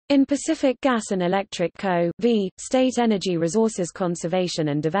In Pacific Gas and Electric Co. v. State Energy Resources Conservation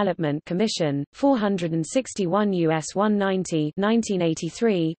and Development Commission, 461 U.S. 190,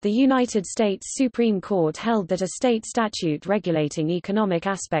 1983, the United States Supreme Court held that a state statute regulating economic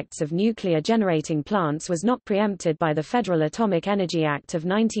aspects of nuclear generating plants was not preempted by the Federal Atomic Energy Act of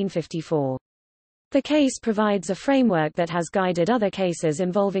 1954. The case provides a framework that has guided other cases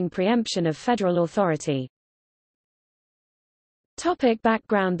involving preemption of federal authority. Topic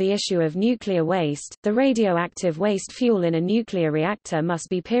background. The issue of nuclear waste. The radioactive waste fuel in a nuclear reactor must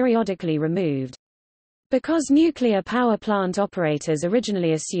be periodically removed. Because nuclear power plant operators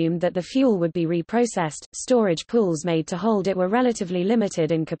originally assumed that the fuel would be reprocessed, storage pools made to hold it were relatively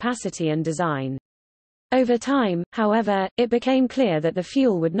limited in capacity and design. Over time, however, it became clear that the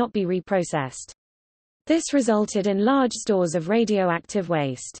fuel would not be reprocessed. This resulted in large stores of radioactive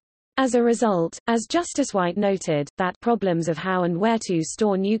waste. As a result, as Justice White noted, that problems of how and where to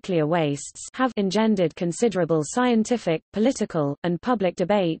store nuclear wastes have engendered considerable scientific, political, and public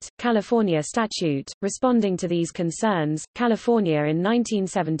debate. California statute. Responding to these concerns, California in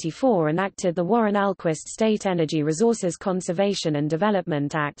 1974 enacted the Warren-Alquist State Energy Resources Conservation and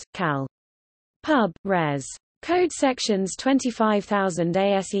Development Act, Cal. Pub. Res. Code Sections 25,000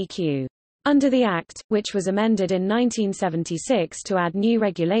 ASEQ. Under the Act, which was amended in 1976 to add new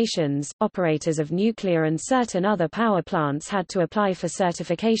regulations, operators of nuclear and certain other power plants had to apply for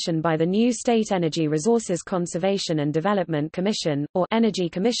certification by the new State Energy Resources Conservation and Development Commission, or Energy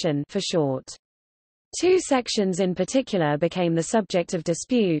Commission for short. Two sections in particular became the subject of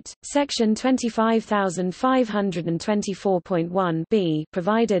dispute. Section 25,524.1 (b)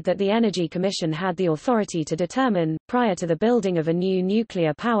 provided that the Energy Commission had the authority to determine, prior to the building of a new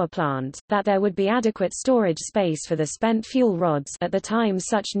nuclear power plant, that there would be adequate storage space for the spent fuel rods at the time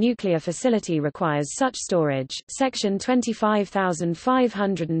such nuclear facility requires such storage. Section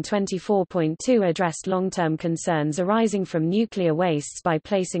 25,524.2 addressed long-term concerns arising from nuclear wastes by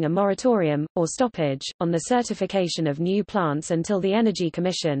placing a moratorium, or stoppage, on the certification of new plants until the Energy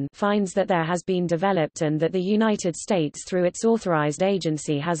Commission finds that there has been developed and that the United States through its authorized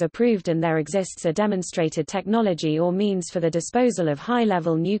agency has approved and there exists a demonstrated technology or means for the disposal of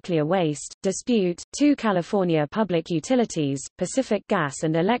high-level nuclear waste. Dispute. Two California public utilities, Pacific Gas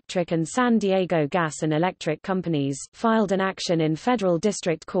and Electric and San Diego Gas and Electric Companies, filed an action in federal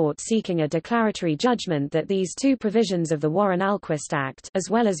district court seeking a declaratory judgment that these two provisions of the Warren-Alquist Act, as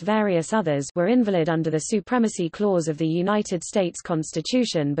well as various others, were invalid under the Supremacy Clause of the United States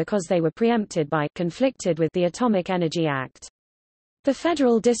Constitution because they were preempted by, conflicted with, the Atomic Energy Act. The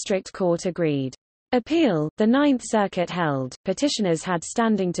Federal District Court agreed. Appeal. The Ninth Circuit held, petitioners had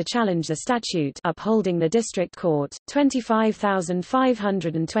standing to challenge the statute upholding the District Court,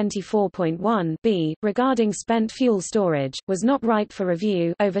 25,524.1 (b), regarding spent fuel storage, was not ripe for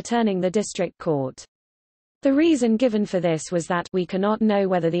review, overturning the District Court. The reason given for this was that we cannot know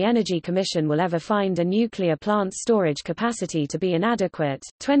whether the Energy Commission will ever find a nuclear plant's storage capacity to be inadequate.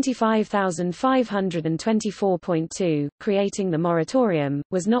 25,524.2, creating the moratorium,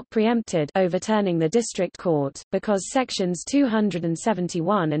 was not preempted, overturning the District Court, because sections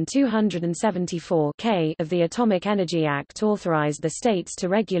 271 and 274 (k) of the Atomic Energy Act authorized the states to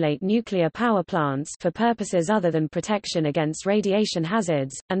regulate nuclear power plants for purposes other than protection against radiation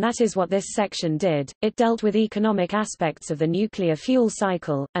hazards, and that is what this section did. It dealt with economic aspects of the nuclear fuel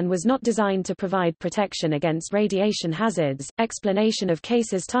cycle, and was not designed to provide protection against radiation hazards. Explanation of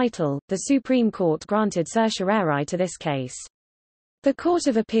case's title. The Supreme Court granted certiorari to this case. The Court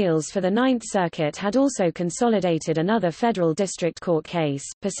of Appeals for the Ninth Circuit had also consolidated another federal district court case,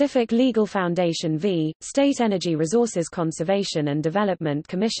 Pacific Legal Foundation v. State Energy Resources Conservation and Development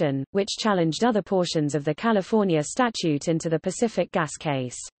Commission, which challenged other portions of the California statute into the Pacific Gas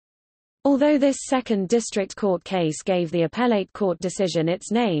case. Although this second district court case gave the appellate court decision its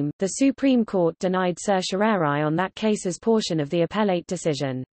name, the Supreme Court denied certiorari on that case's portion of the appellate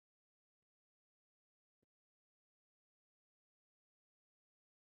decision.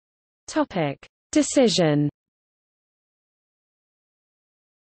 Topic: Decision.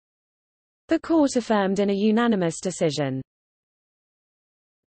 The court affirmed in a unanimous decision.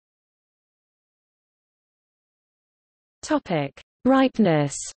 Topic: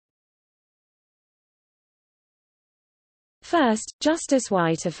 Ripeness. First, Justice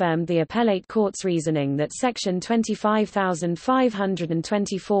White affirmed the appellate court's reasoning that Section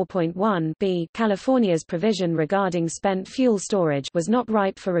 25,524.1 (b) California's provision regarding spent fuel storage was not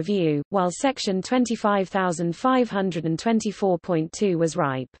ripe for review, while Section 25,524.2 was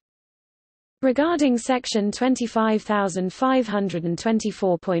ripe. Regarding Section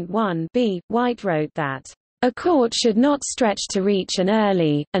 25,524.1 (b), White wrote that A court should not stretch to reach an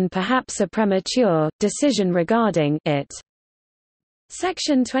early, and perhaps a premature, decision regarding it.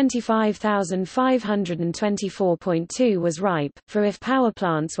 Section 25524.2 was ripe, for if power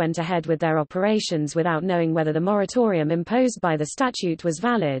plants went ahead with their operations without knowing whether the moratorium imposed by the statute was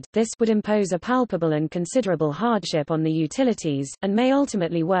valid, this would impose a palpable and considerable hardship on the utilities, and may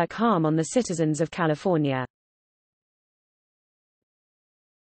ultimately work harm on the citizens of California.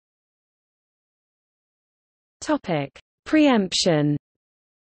 Preemption.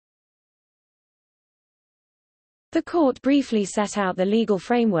 The court briefly set out the legal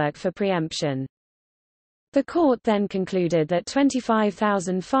framework for preemption. The court then concluded that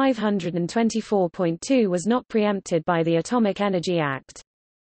 25524.2 was not preempted by the Atomic Energy Act.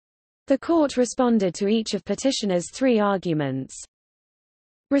 The court responded to each of petitioners' three arguments.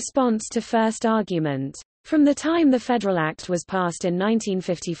 Response to first argument. From the time the Federal Act was passed in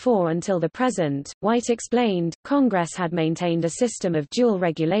 1954 until the present, White explained, Congress had maintained a system of dual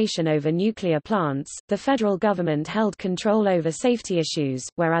regulation over nuclear plants. The federal government held control over safety issues,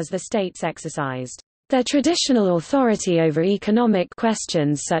 whereas the states exercised their traditional authority over economic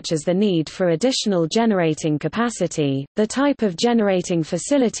questions such as the need for additional generating capacity, the type of generating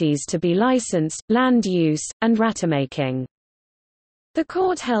facilities to be licensed, land use, and ratemaking. The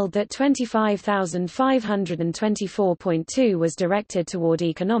court held that 25524.2 was directed toward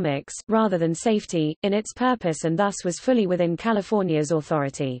economics, rather than safety, in its purpose and thus was fully within California's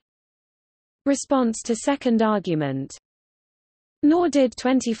authority. Response to second argument. Nor did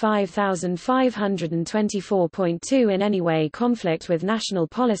 25524.2 in any way conflict with national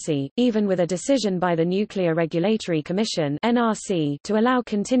policy, even with a decision by the Nuclear Regulatory Commission (NRC) to allow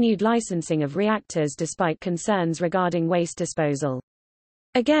continued licensing of reactors despite concerns regarding waste disposal.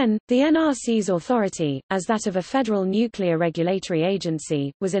 Again, the NRC's authority, as that of a federal nuclear regulatory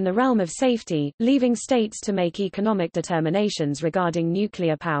agency, was in the realm of safety, leaving states to make economic determinations regarding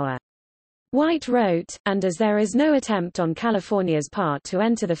nuclear power. White wrote, and as there is no attempt on California's part to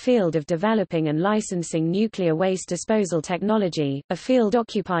enter the field of developing and licensing nuclear waste disposal technology, a field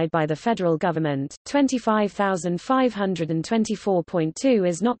occupied by the federal government, 25524.2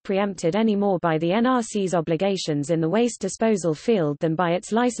 is not preempted any more by the NRC's obligations in the waste disposal field than by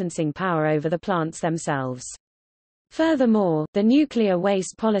its licensing power over the plants themselves. Furthermore, the Nuclear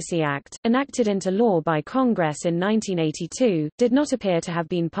Waste Policy Act, enacted into law by Congress in 1982, did not appear to have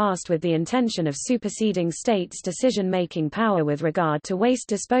been passed with the intention of superseding states' decision-making power with regard to waste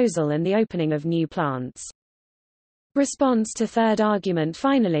disposal and the opening of new plants. Response to third argument.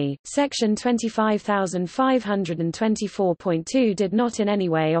 Finally, Section 25524.2 did not in any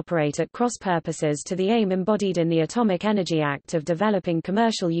way operate at cross purposes to the aim embodied in the Atomic Energy Act of developing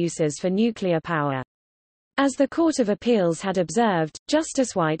commercial uses for nuclear power. As the Court of Appeals had observed,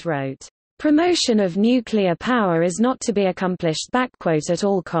 Justice White wrote, "Promotion of nuclear power is not to be accomplished at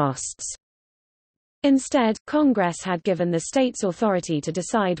all costs." Instead, Congress had given the states authority to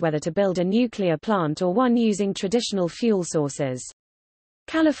decide whether to build a nuclear plant or one using traditional fuel sources.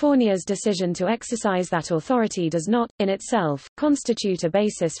 California's decision to exercise that authority does not, in itself, constitute a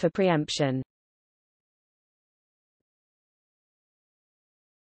basis for preemption.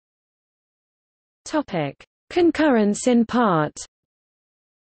 Concurrence in part.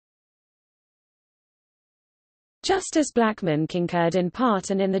 Justice Blackmun concurred in part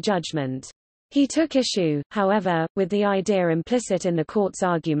and in the judgment. He took issue, however, with the idea implicit in the court's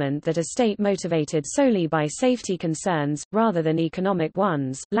argument that a state motivated solely by safety concerns, rather than economic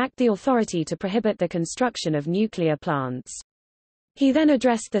ones, lacked the authority to prohibit the construction of nuclear plants. He then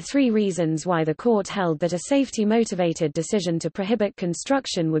addressed the three reasons why the court held that a safety-motivated decision to prohibit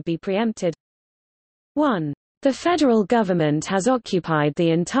construction would be preempted. 1. The federal government has occupied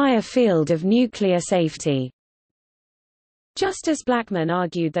the entire field of nuclear safety. Justice Blackmun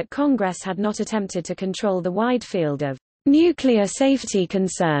argued that Congress had not attempted to control the wide field of nuclear safety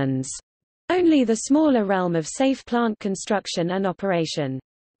concerns, only the smaller realm of safe plant construction and operation.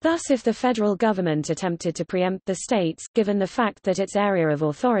 Thus, if the federal government attempted to preempt the states, given the fact that its area of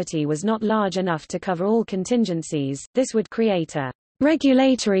authority was not large enough to cover all contingencies, this would create a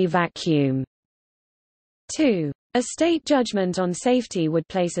regulatory vacuum. 2. A state judgment on safety would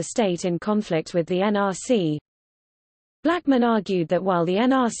place a state in conflict with the NRC. Blackmun argued that while the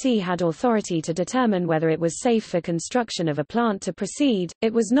NRC had authority to determine whether it was safe for construction of a plant to proceed,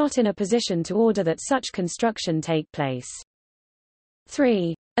 it was not in a position to order that such construction take place.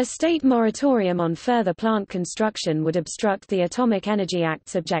 3. A state moratorium on further plant construction would obstruct the Atomic Energy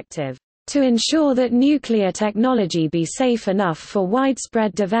Act's objective, to ensure that nuclear technology be safe enough for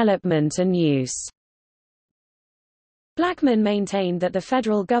widespread development and use. Blackmun maintained that the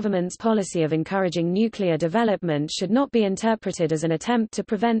federal government's policy of encouraging nuclear development should not be interpreted as an attempt to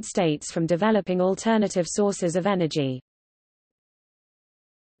prevent states from developing alternative sources of energy.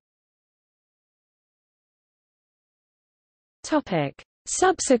 Topic: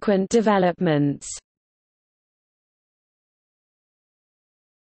 Subsequent developments.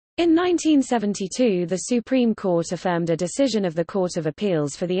 In 1972, the Supreme Court affirmed a decision of the Court of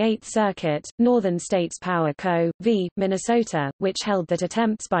Appeals for the Eighth Circuit, Northern States Power Co. v. Minnesota, which held that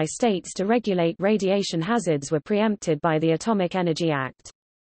attempts by states to regulate radiation hazards were preempted by the Atomic Energy Act.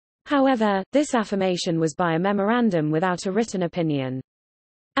 However, this affirmation was by a memorandum without a written opinion.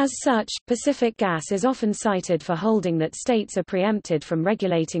 As such, Pacific Gas is often cited for holding that states are preempted from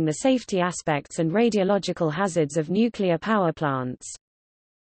regulating the safety aspects and radiological hazards of nuclear power plants.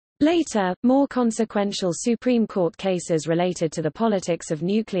 Later, more consequential Supreme Court cases related to the politics of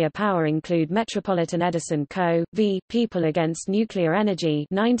nuclear power include Metropolitan Edison Co. v. People Against Nuclear Energy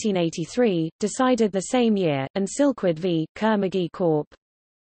 1983, decided the same year, and Silkwood v. Kerr-McGee Corp.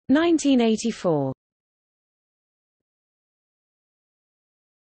 1984.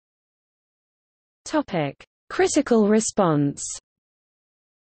 Topic: Critical response.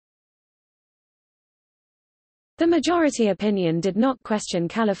 The majority opinion did not question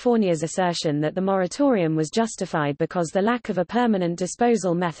California's assertion that the moratorium was justified because the lack of a permanent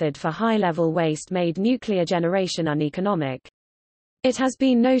disposal method for high-level waste made nuclear generation uneconomic. It has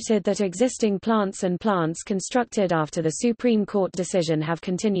been noted that existing plants and plants constructed after the Supreme Court decision have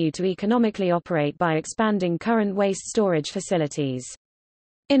continued to economically operate by expanding current waste storage facilities.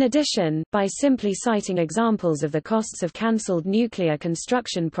 In addition, by simply citing examples of the costs of cancelled nuclear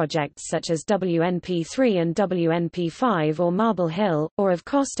construction projects such as WNP3 and WNP5 or Marble Hill, or of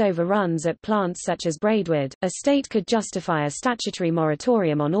cost overruns at plants such as Braidwood, a state could justify a statutory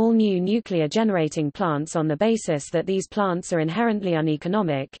moratorium on all new nuclear generating plants on the basis that these plants are inherently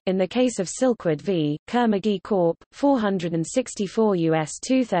uneconomic. In the case of Silkwood v. Kerr-McGee Corp. 464 U.S.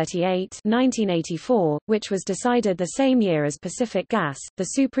 238, 1984, which was decided the same year as Pacific Gas,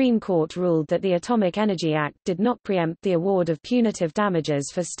 the Supreme Court ruled that the Atomic Energy Act did not preempt the award of punitive damages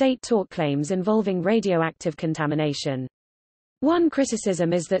for state tort claims involving radioactive contamination. One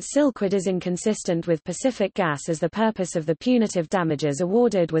criticism is that Silkwood is inconsistent with Pacific Gas, as the purpose of the punitive damages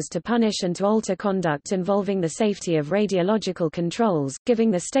awarded was to punish and to alter conduct involving the safety of radiological controls,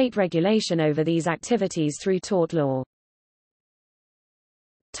 giving the state regulation over these activities through tort law.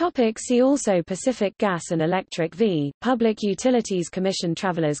 See also Pacific Gas and Electric v. Public Utilities Commission,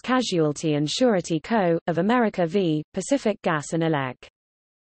 Travelers Casualty and Surety Co. of America v. Pacific Gas and Elec.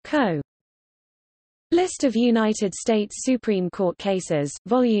 Co. List of United States Supreme Court cases,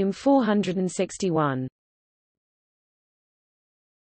 Volume 461.